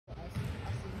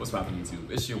What's poppin'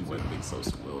 YouTube? It's your boy Big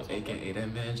Social Will, aka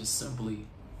that man just simply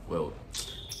Will.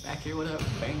 Back here with a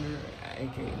banger,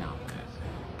 aka now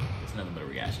it's nothing but a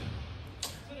reaction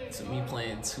to me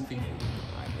playing two people.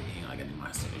 I gotta do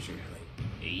my signature. Like,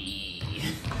 hey.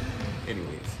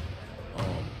 Anyways,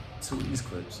 two of these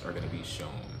clips are gonna be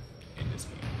shown in this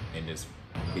game, in this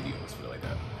video, let's put it like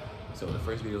that. So the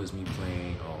first video is me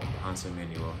playing Hansel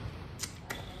Emanuel.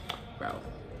 Bro,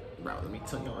 let me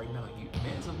tell you right now, you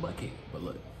man's a bucket. But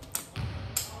look,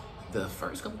 the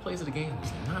first couple plays of the game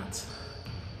was not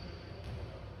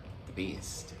the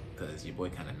best because your boy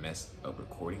kind of messed up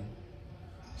recording.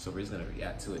 So we're just gonna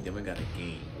react to it. Then we got a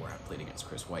game where I played against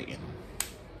CRSWHT and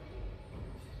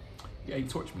yeah, he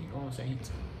torched me. You know what I'm saying?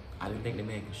 I didn't think the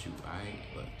man could shoot.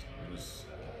 But let's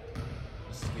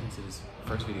get into this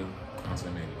first video. Hansel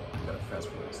Emanuel. We gotta fast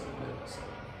forward some bit. So.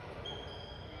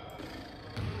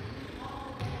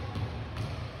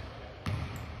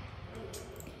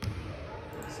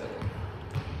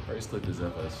 First clip is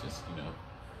of us just,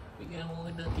 we got a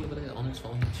little ducky over there on his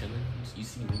phone, chilling. You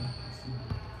see me,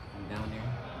 I'm down there,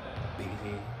 big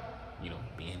head,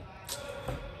 being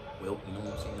Will, you know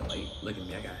what I'm saying? Like, look at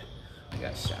me, I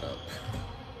got shot up.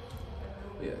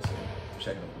 But yeah, so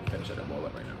check it out. We're gonna shut that ball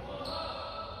up right now.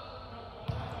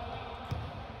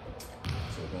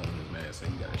 So we're going with this man, so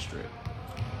he got a strip.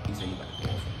 He said he about to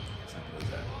go for me. Simple as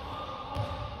that.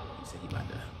 He said he about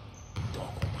to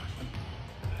dog on my feet.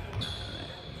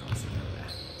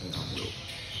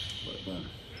 But boom.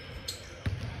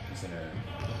 He's in there.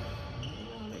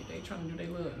 They trying to do their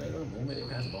little movement. They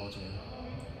pass the ball to him.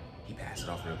 He passed it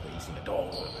off real quick. He seen the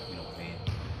dog. You know what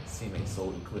I'm saying? His teammate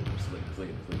sold the clippers. Look at the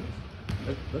clippers.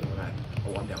 Look what happened.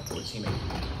 Oh, I'm down for a teammate.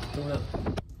 Throw it up.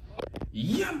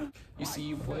 Yeah. You see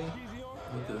you boy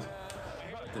with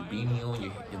the beanie on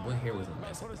your boy hair was a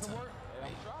mess at the time.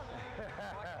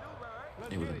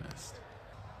 It was a mess.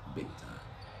 Big time.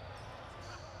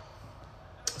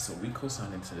 So we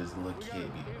co-signed into this little kid,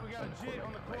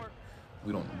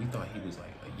 we thought he was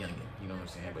like a youngin, you know what I'm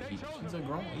saying? But he's a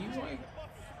grown, he's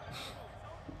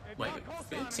like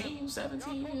 15,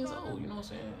 17 years old, you know what I'm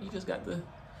saying? He just got the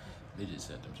digit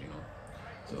symptoms,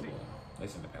 So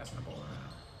listen to passing the ball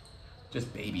around.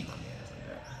 Just baby my man like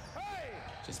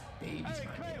that. Just babies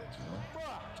my man,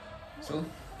 So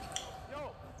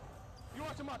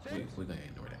we're gonna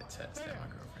ignore that text that my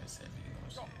girlfriend sent me, you know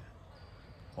what I'm saying?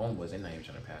 Homeboys, they're not even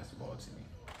trying to pass the ball to me.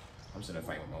 I'm sitting there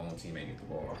fighting with my own teammate get the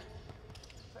ball.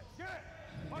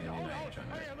 And they're not even trying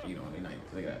to, they're not even,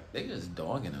 look at that. They just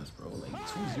dogging us, bro. Like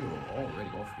 2-0 already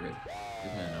off rip.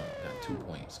 This man got 2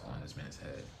 points on this man's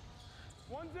head.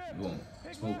 Boom,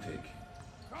 smooth pick.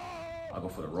 I'll go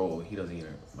for the roll. He doesn't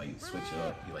even switch it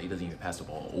up. He doesn't even pass the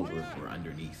ball over or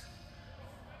underneath.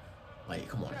 Like,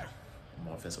 come on now. I'm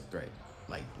an offensive threat.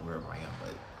 Like, wherever I am,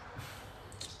 but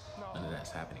none of that's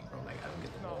happening, bro. Like, I don't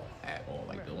get the ball at all.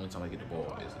 Like, the only time I get the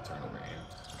ball is the turnover. And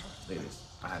look at this.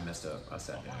 I messed up. I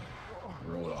sat down,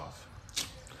 rolled off.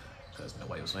 Because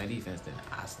nobody was playing defense. Then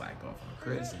I slacked off on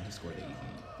Chris, and he scored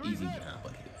the easy behind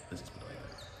bucket. Let's just put it like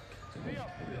that. So, boom, look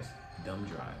at this. Dumb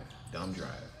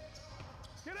drive.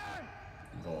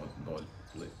 Ball.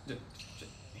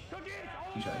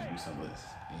 He tried to do some of this.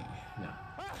 No.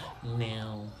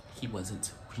 Now, he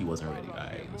wasn't ready.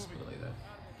 Alright, let's put it like that.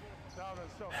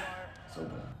 So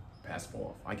boom, pass the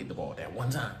ball. I get the ball that one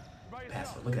time.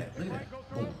 Pass it. Look at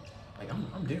that. Boom. Like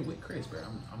I'm there with Chris, bro.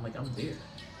 I'm there.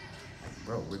 Like,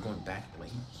 bro, we're going back.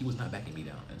 Like he was not backing me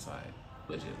down inside.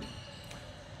 Legitimately.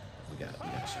 We got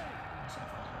a shot.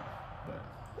 But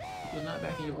he was not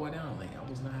backing your boy down. Like I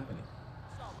was not happening.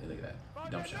 Hey, look at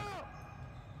that. Dump shot.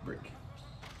 Brick.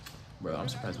 Bro, I'm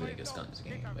surprised we didn't get skunked this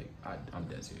game. Like I'm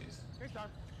dead serious.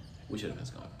 We should have been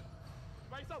skunked.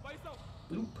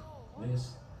 Bloop. Miss.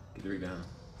 Get the rebound.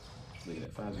 Look at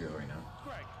that. 5-0 right now.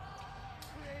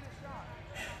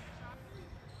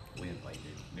 Win, like,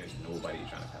 there's nobody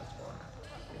trying to pass the ball now.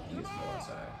 He gets the ball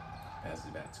outside. Passes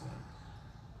it back to him.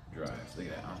 Drives. Look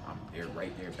at that. They're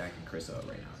right there backing Chris up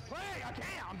right now.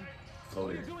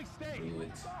 Floater. Blew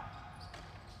it.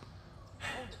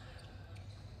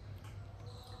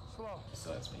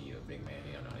 Sucks when you're a big man.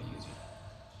 You don't know how to use you.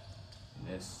 And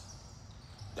this.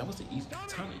 That was the easy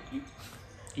time.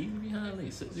 Even behind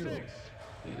late, 6-0. Look at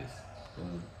this.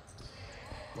 Boom.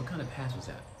 What kind of pass was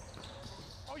that?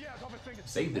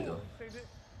 Saved it though.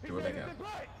 Throw it back out.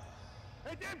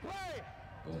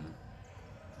 Boom.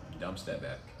 Dump step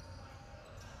back.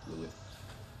 Blew it.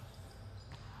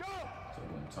 So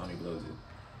boom, Tommy blows it.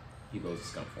 He blows the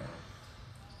skunk for him.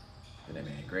 Then that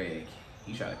man Greg,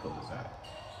 he tried to close us out.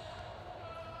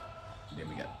 Then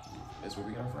that's where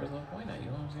we got our first little point at, you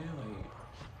know what I'm saying? Like,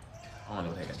 I don't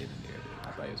know what the heck I did in there, but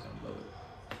I thought he was gonna blow it.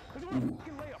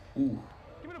 Ooh.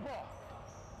 Give me the ball.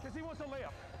 Cause he wants a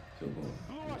layup. So boom.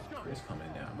 Chris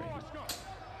coming down, man.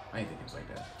 I didn't think it was like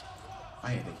that. I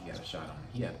didn't think he got a shot on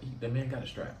him. The man got a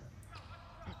strap.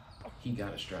 He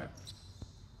got a strap.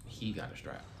 He got a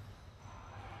strap.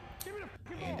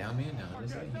 Man down, man down.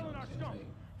 This ain't, for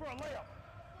a layup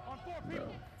on 4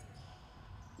 people.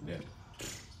 Bro. Yeah.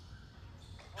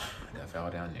 I got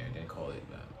fouled down there. Didn't call it,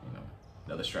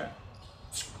 another strap.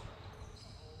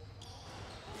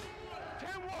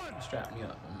 10-1. Strap me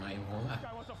up. I'm not even gonna lie.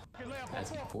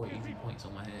 That's 4 easy points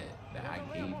on my head that I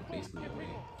gave basically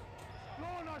away.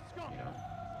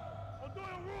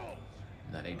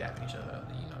 Now they dapping each other up.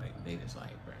 They just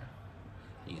like, bro.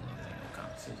 These niggas ain't no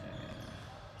competition, man.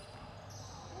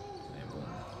 And boom.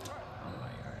 I'm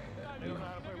like, alright, they don't know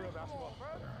how to play real basketball.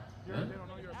 They don't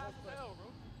know you're a ball player, bro.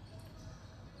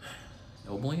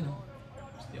 No bueno.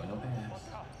 Still no pass.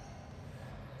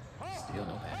 Still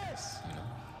no pass,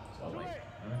 So I'm like,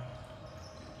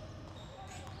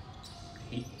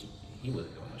 he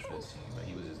wasn't doing much for this team, but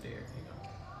he was just there,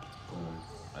 Boom.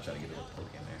 I tried to get a little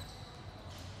poke in there.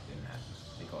 Didn't happen.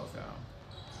 They called foul.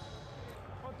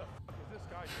 What the fuck is this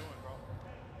guy doing, bro?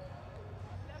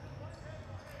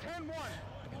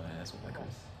 10-1. That's what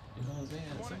Chris. You know what I'm saying?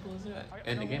 Simple as that.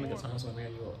 And the game against Hansel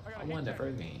Emanuel, I won that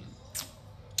first game.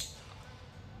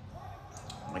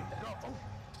 I like that.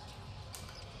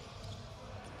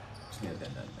 Just get that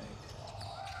nutmeg.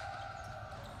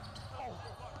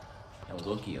 That was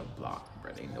lucky a block,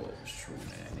 bro. They know it was true,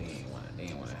 man. They ain't wanna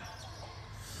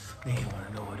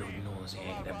know what it was, you know what I'm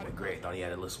saying? That boy Greg thought he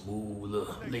had a little smooth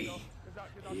little lay.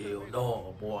 Hell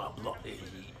no, boy, I blocked it.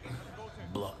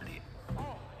 Blocked it.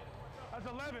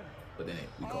 But then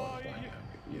we called the point.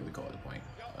 Yeah, we called the point.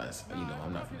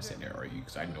 I'm not gonna sit there and argue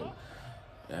because I know,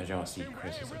 as y'all see,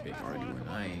 Chris is a big arguer, and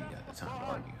I ain't got the time to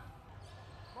argue.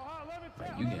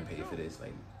 Like, you getting paid for this?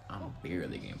 Like, I'm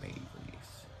barely getting paid for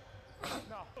this.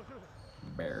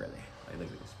 Barely. Like,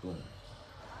 look at this. Boom.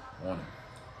 On him.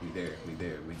 We there.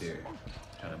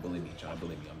 Trying to bully me.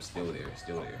 I'm still there.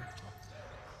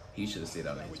 He should have stayed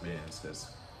out of his mans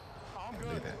because,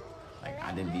 look at that. Like,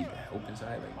 I didn't need that open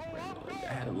side. Like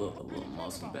I had a little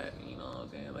muscle back, you know what I'm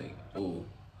saying? Like,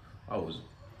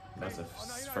 that's the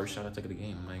first shot I took of the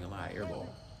game. I'm not gonna lie, airball.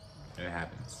 And it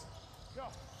happens.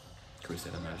 Chris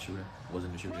said I'm not a shooter.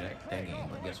 Wasn't a shooter that game,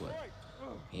 but guess what?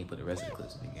 He ain't put the rest of the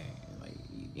clips in the game. Like,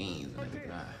 he ain't like a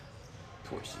guy.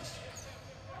 Torches.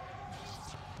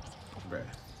 Bruh.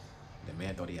 The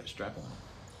man thought he had a strap on him.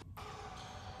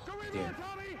 Damn.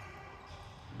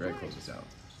 Very close this out.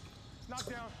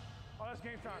 Knockdown. Oh, that's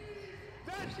game time.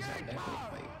 That's game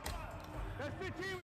time. That's 15.